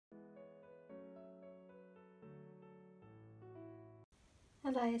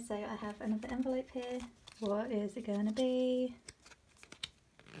Hello, so I have another envelope here. What is it gonna be?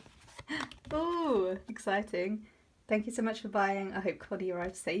 Oh, exciting. Thank you so much for buying. I hope Connie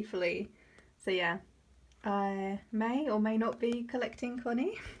arrived safely. So yeah, I may or may not be collecting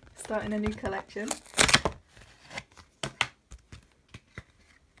Connie, starting a new collection.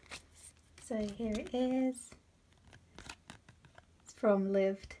 So here it is. It's from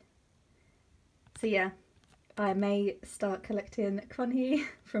Lived. So yeah, I may start collecting Connie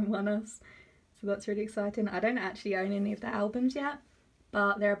from One Us. So that's really exciting. I don't actually own any of the albums yet,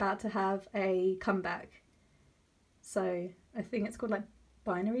 but they're about to have a comeback. So I think it's called like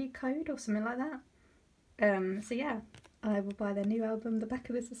Binary Code or something like that. So yeah, I will buy their new album. The back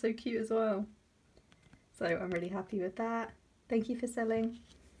of this is so cute as well. So I'm really happy with that. Thank you for selling.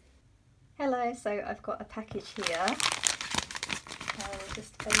 Hello, so I've got a package here. I will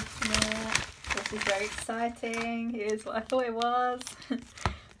just open it. This is very exciting. Here's what I thought it was.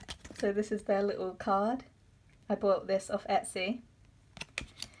 So this is their little card. I bought this off Etsy.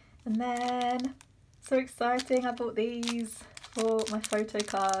 And then, so exciting, I bought these for my photo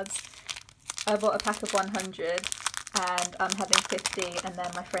cards. I bought a pack of 100 and I'm having 50 and then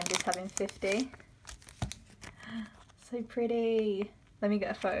my friend is having 50. So pretty. Let me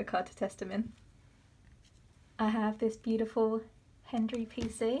get a photo card to test them in. I have this beautiful Henry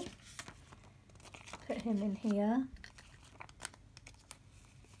PC. Put him in here.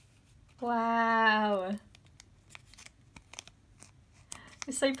 Wow.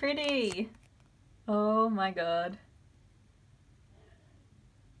 It's so pretty. Oh my god.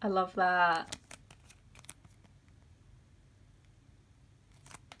 I love that.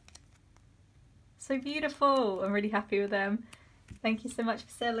 So beautiful. I'm really happy with them. Thank you so much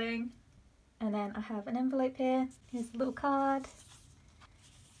for selling. And then I have an envelope here. Here's a little card.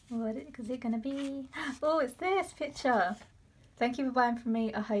 What is it going to be? Oh, it's this picture. Thank you for buying from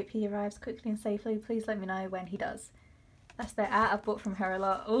me. I hope he arrives quickly and safely. Please let me know when he does. That's their ad. I bought from her a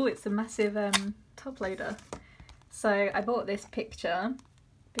lot. Oh, it's a massive top loader. So I bought this picture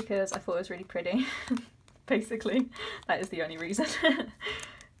because I thought it was really pretty. Basically, that is the only reason.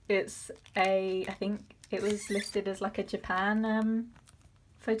 It's a, I think it was listed as like a Japan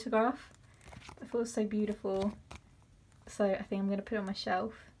photograph. I thought it was so beautiful. So I think I'm going to put it on my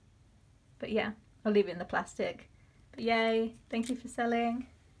shelf. But yeah, I'll leave it in the plastic. But yay, thank you for selling.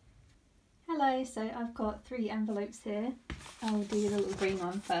 Hello, so I've got 3 envelopes here. I'll do the little green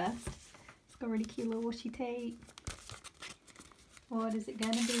one first. It's got really cute little washi tape. What is it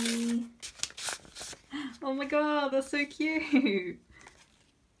going to be? Oh my god, that's so cute.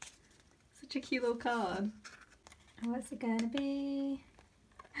 Such a cute little card. What's it going to be?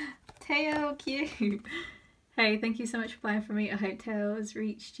 Teo, cute. Hey, thank you so much for buying from me. I hope Teo has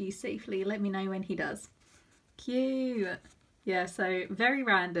reached you safely. Let me know when he does. Cute. Yeah, so very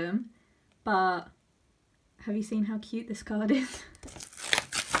random, but have you seen how cute this card is?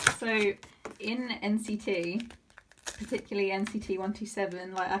 So in NCT, particularly NCT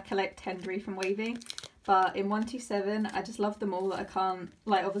 127, like I collect Henry from Wavy, but in 127 I just love them all that I can't,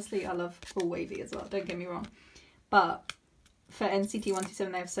 like obviously I love all Wavy as well, don't get me wrong, but for NCT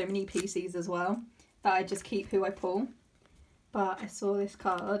 127 they have so many PCs as well that I just keep who I pull. But I saw this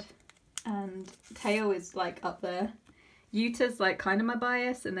card and Teo is like up there. Yuta's like kind of my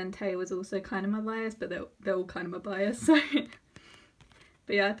bias, and then Teo is also kind of my bias, but they're all kind of my bias. So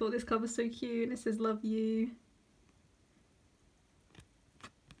but yeah, I thought this card was so cute, and it says love you.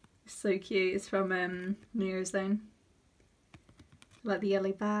 It's so cute. It's from Mirrorzone. Like the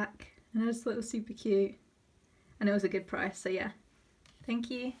yellow back, and I just thought it was super cute, and it was a good price, so yeah, thank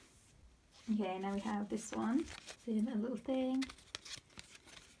you. Okay, now we have this one. It's in a little thing.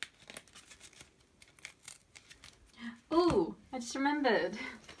 Oh, I just remembered.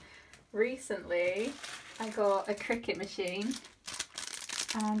 Recently, I got a Cricut machine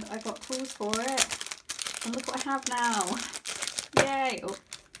and I got tools for it. And look what I have now. Yay! Oh,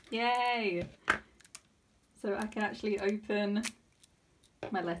 yay! So I can actually open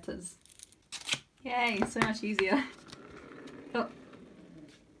my letters. Yay, so much easier. Oh.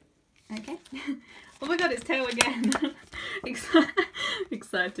 Okay. Oh my god, it's Teo again.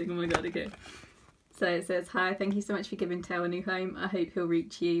 Exciting, oh my god, okay. So it says, hi, thank you so much for giving Teo a new home. I hope he'll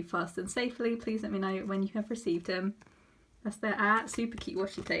reach you fast and safely. Please let me know when you have received him. That's their ad. Super cute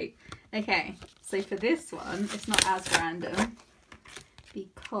washi tape. Okay, so for this one, it's not as random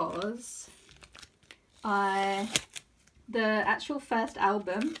because the actual first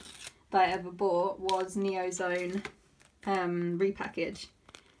album that I ever bought was Neozone repackage.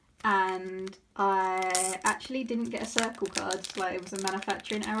 And I actually didn't get a circle card, like it was a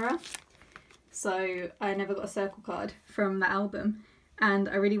manufacturing error. So I never got a circle card from the album. and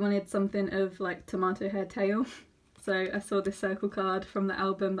I really wanted something of like tomato hair tail. So I saw this circle card from the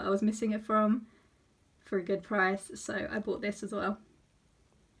album that I was missing it from for a good price, so I bought this as well.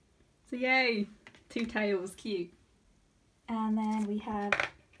 So yay! 2 tails, cute. And then we have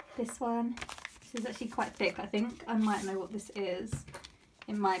this one. This is actually quite thick, I think. I might know what this is.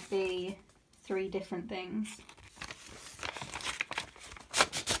 It might be 3 different things.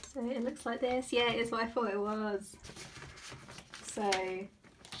 So it looks like this. Yeah, it is what I thought it was. So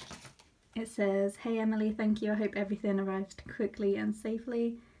it says, "Hey Emily, thank you. I hope everything arrived quickly and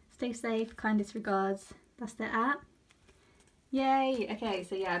safely. Stay safe. Kindest regards." That's the app. Yay! Okay,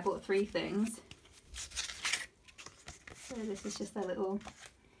 so yeah, I bought 3 things. So this is just a little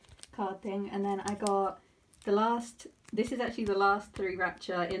card thing, and then I got the last, this is actually the last 3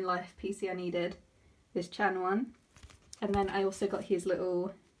 Rapture in Life PC I needed, this Chan one, and then I also got his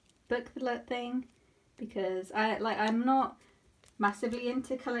little booklet thing, because I'm not massively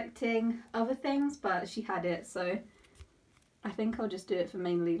into collecting other things, but she had it, so I think I'll just do it for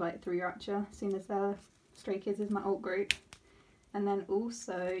mainly like 3 Rapture, seeing as Stray Kids is my alt group. And then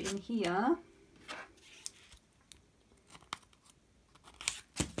also in here,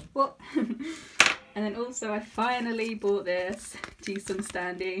 what? And then also I finally bought this Jisung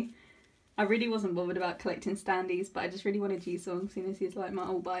standee. I really wasn't bothered about collecting standees, but I just really wanted Jisung, seeing as he's like my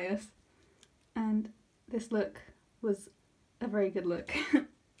alt bias. And this look was a very good look.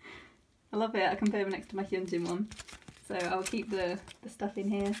 I love it. I can put him next to my Hyunjin one. So I'll keep the stuff in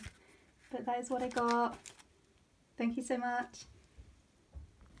here. But that is what I got. Thank you so much.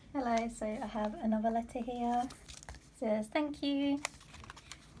 Hello, so I have another letter here. It says, "Thank you."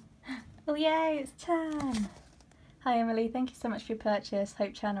 Oh yay, it's Chan! Hi Emily, thank you so much for your purchase.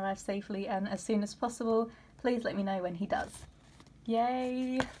 Hope Chan arrives safely and as soon as possible. Please let me know when he does.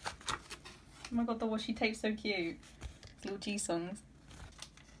 Yay! Oh my god, the washi tape's so cute. Little G-songs.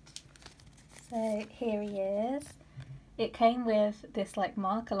 So here he is. It came with this like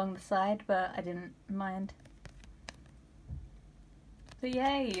mark along the side, but I didn't mind. So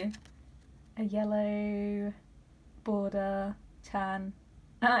yay! A yellow border Chan.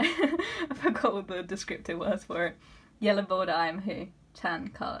 I forgot what the descriptive was for it. Yellow border I am who Chan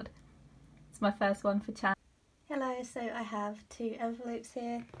card. It's my first one for Chan. Hello, so I have 2 envelopes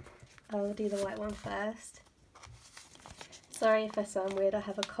here. I'll do the white one first. Sorry if I sound weird, I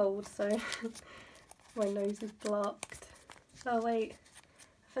have a cold, so my nose is blocked. Oh wait,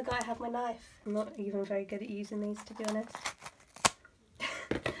 I forgot I have my knife. I'm not even very good at using these, to be honest.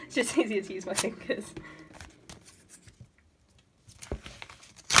 It's just easier to use my fingers.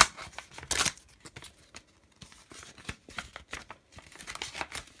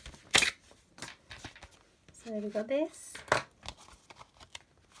 So we got this.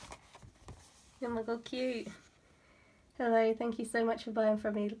 Oh my god, cute. Hello, thank you so much for buying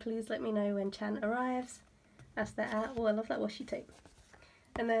from me. Please let me know when Chan arrives. That's the app. Oh, I love that washi tape.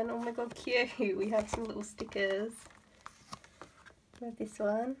 And then, oh my god, cute. We have some little stickers. We have this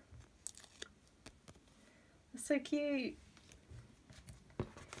one. That's so cute.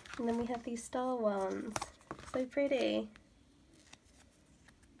 And then we have these star ones. So pretty.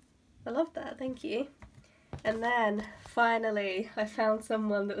 I love that, thank you. And then, finally, I found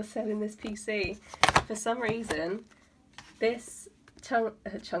someone that was selling this PC. For some reason, this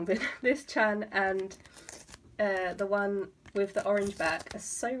this Chan and the one with the orange back are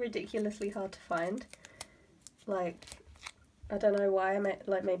so ridiculously hard to find. Like, I don't know why,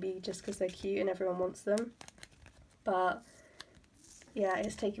 like maybe just because they're cute and everyone wants them. But yeah,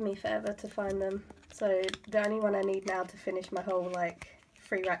 it's taken me forever to find them. So the only one I need now to finish my whole like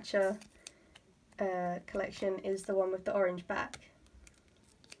 3 Rapture collection is the one with the orange back.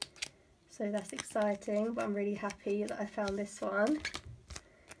 So that's exciting, but I'm really happy that I found this one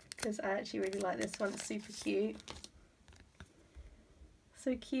because I actually really like this one. It's super cute.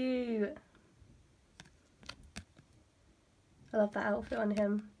 So cute. I love that outfit on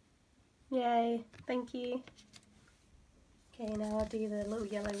him. Yay, thank you. Okay, now I'll do the little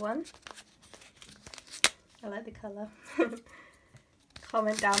yellow one. I like the colour.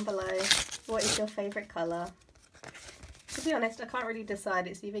 Comment down below, what is your favourite colour? To be honest, I can't really decide,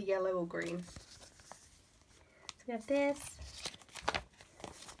 it's either yellow or green. So we have this,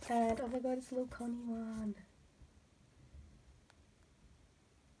 and oh my god, it's a little Connie one.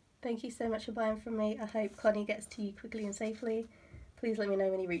 Thank you so much for buying from me. I hope Connie gets to you quickly and safely. Please let me know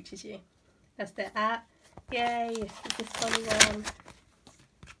when he reaches you. That's the app. Yay, it's this Connie one.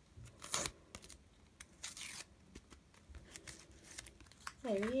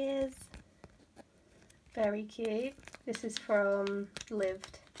 There he is. Very cute. This is from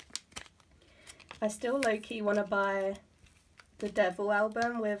Lived. I still low-key want to buy the Devil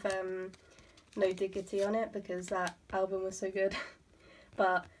album with No Diggity on it, because that album was so good.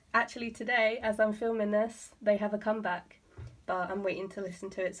 But actually today, as I'm filming this, they have a comeback, but I'm waiting to listen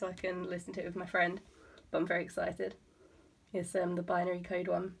to it so I can listen to it with my friend. But I'm very excited. It's the binary code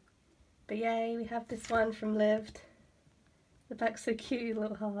one. But yay, we have this one from Lived. The back's so cute,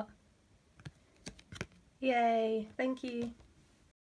 little heart. Yay, thank you.